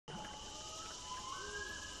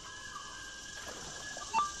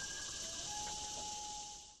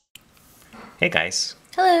Hey guys.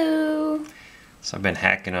 Hello! So I've been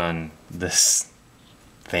hacking on this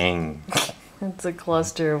thing It's a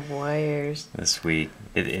cluster of wires. this week.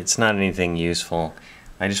 It's not anything useful.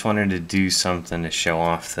 I just wanted to do something to show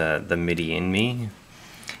off the Midi in me.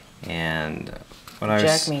 And what I was...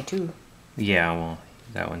 Jack me too. Yeah, well,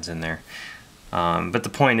 that one's in there. But the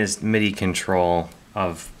point is MIDI control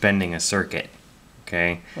of bending a circuit.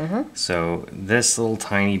 Okay? So this little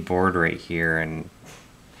tiny board right here, and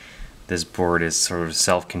this board is sort of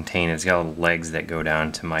self-contained. It's got legs that go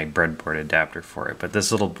down to my breadboard adapter for it. But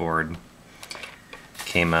this little board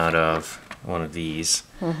came out of one of these,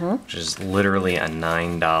 which is literally a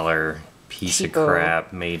 $9 piece of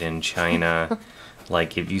crap made in China.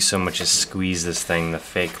 Like, if you so much as squeeze this thing, the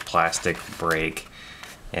fake plastic will break.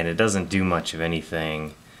 And it doesn't do much of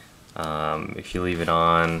anything. If you leave it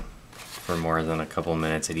on for more than a couple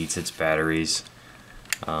minutes, it eats its batteries.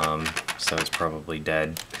 So it's probably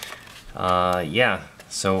dead. Yeah,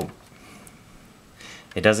 so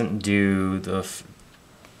it doesn't do the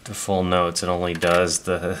full notes. It only does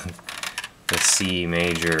the C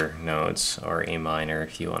major notes, or A minor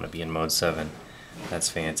if you want to be in mode 7. That's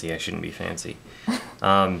fancy. I shouldn't be fancy.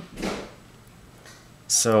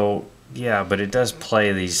 So yeah, but it does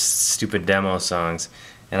play these stupid demo songs,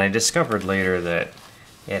 and I discovered later that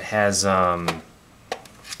it has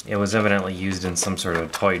it was evidently used in some sort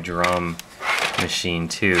of toy drum machine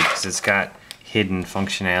too, because it's got hidden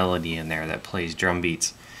functionality in there that plays drum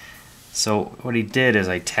beats. So what he did is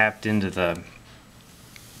I tapped into the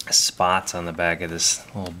spots on the back of this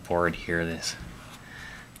little board here. This,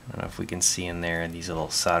 I don't know if we can see in there, these little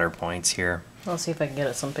solder points here. I'll see if I can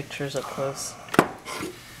get some pictures up close.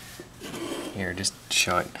 Here, just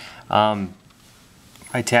show it.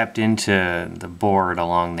 I tapped into the board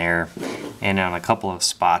along there and on a couple of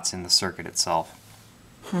spots in the circuit itself.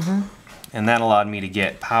 And that allowed me to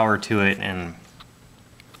get power to it and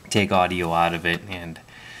take audio out of it and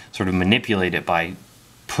sort of manipulate it by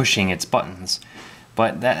pushing its buttons.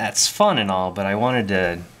 But that's fun and all, but I wanted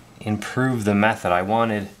to improve the method. I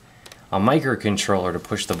wanted a microcontroller to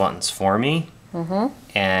push the buttons for me.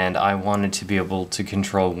 And I wanted to be able to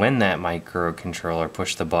control when that microcontroller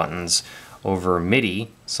pushed the buttons over MIDI,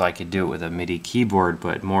 so I could do it with a MIDI keyboard,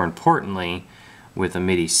 but more importantly with a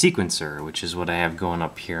MIDI sequencer, which is what I have going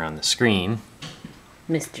up here on the screen.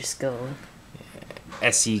 Mr. Skull.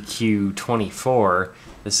 SEQ24.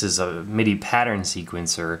 This is a MIDI pattern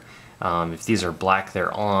sequencer. If these are black,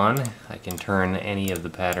 they're on. I can turn any of the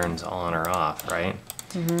patterns on or off, right?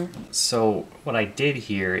 So what I did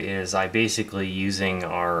here is I basically, using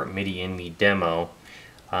our MIDI in me demo,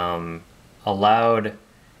 allowed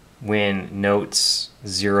when notes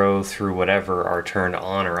 0 through whatever are turned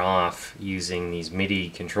on or off using these MIDI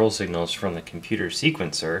control signals from the computer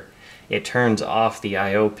sequencer, it turns off the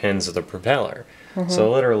I/O pins of the propeller.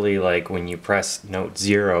 So literally, like when you press note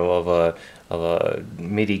 0 of a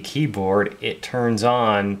MIDI keyboard, it turns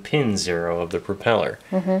on pin 0 of the propeller.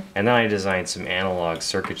 And then I designed some analog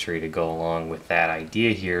circuitry to go along with that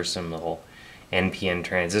idea here, some little NPN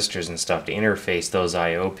transistors and stuff to interface those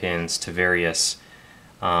I/O pins to various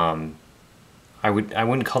I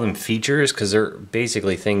wouldn't call them features, because they're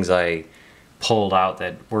basically things I pulled out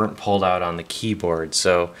that weren't pulled out on the keyboard.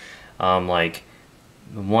 So like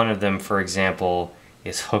one of them, for example,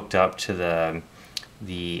 is hooked up to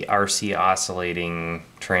the RC oscillating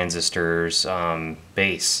transistors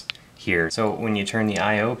base here. So when you turn the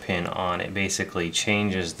I/O pin on, it basically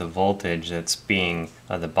changes the voltage that's being,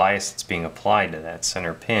 the bias that's being applied to that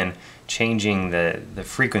center pin, changing the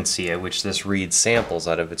frequency at which this reads samples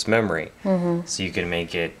out of its memory. So you can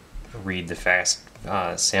make it read the fast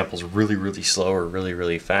samples really, really slow or really,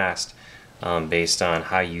 really fast based on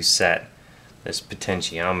how you set this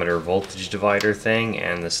potentiometer voltage divider thing,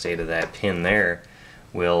 and the state of that pin there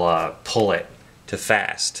will pull it to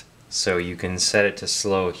fast. So you can set it to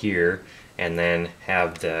slow here and then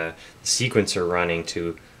have the sequencer running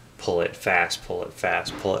to pull it fast, pull it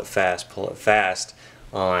fast, pull it fast, pull it fast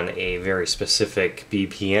on a very specific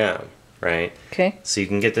BPM, right? Okay. So you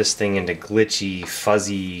can get this thing into glitchy,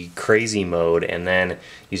 fuzzy, crazy mode, and then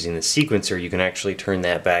using the sequencer you can actually turn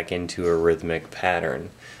that back into a rhythmic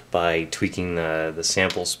pattern by tweaking the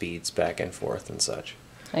sample speeds back and forth and such.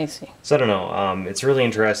 I see. So I don't know, it's really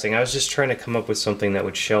interesting. I was just trying to come up with something that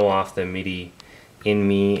would show off the MIDI in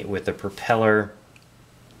me with the propeller,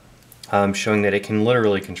 showing that it can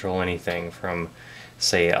literally control anything from,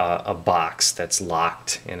 say, a box that's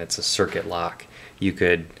locked and it's a circuit lock. You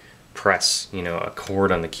could press, you know, a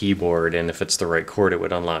chord on the keyboard, and if it's the right chord, it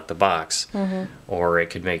would unlock the box. Or it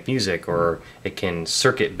could make music, or it can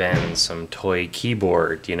circuit bend some toy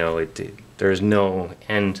keyboard. You know, it there's no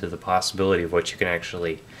end to the possibility of what you can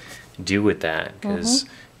actually do with that, because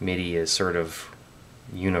MIDI is sort of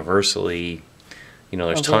universally, you know,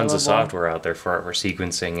 there's tons of Available. software out there for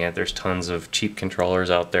sequencing it. There's tons of cheap controllers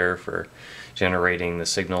out there for generating the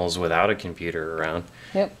signals without a computer around.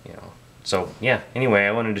 Yep. You know, so yeah. Anyway,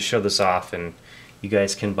 I wanted to show this off, and you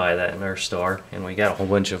guys can buy that in our store, and we got a whole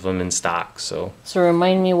bunch of them in stock. So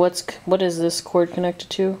remind me, what is this cord connected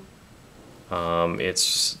to?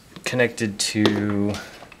 it's connected to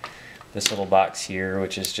this little box here,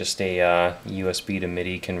 which is just a USB to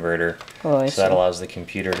MIDI converter. Oh, I so see. that allows the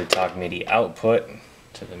computer to talk MIDI output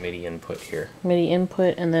to the MIDI input here. MIDI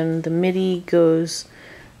input, and then the MIDI goes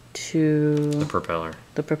to The propeller.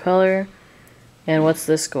 the propeller. And what's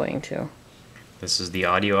this going to? This is the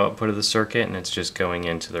audio output of the circuit, and it's just going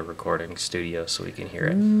into the recording studio so we can hear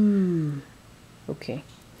it. Okay.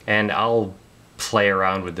 And I'll play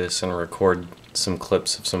around with this and record some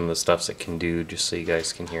clips of some of the stuff it can do, just so you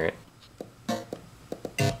guys can hear it.